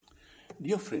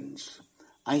Dear friends,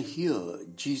 I hear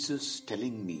Jesus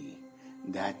telling me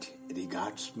that he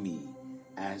regards me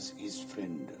as his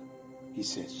friend. He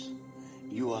says,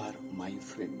 "You are my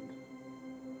friend."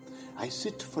 I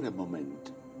sit for a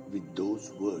moment with those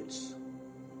words.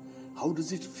 How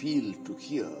does it feel to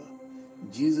hear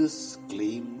Jesus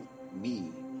claim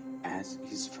me as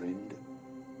his friend?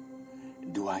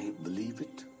 Do I believe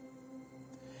it?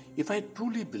 If I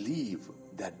truly believe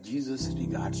that Jesus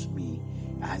regards me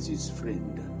as his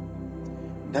friend,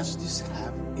 does this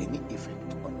have any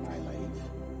effect on my life,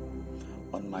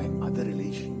 on my other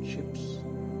relationships?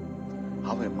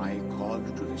 How am I called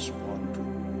to respond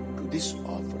to this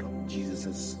offer of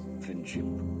Jesus' friendship?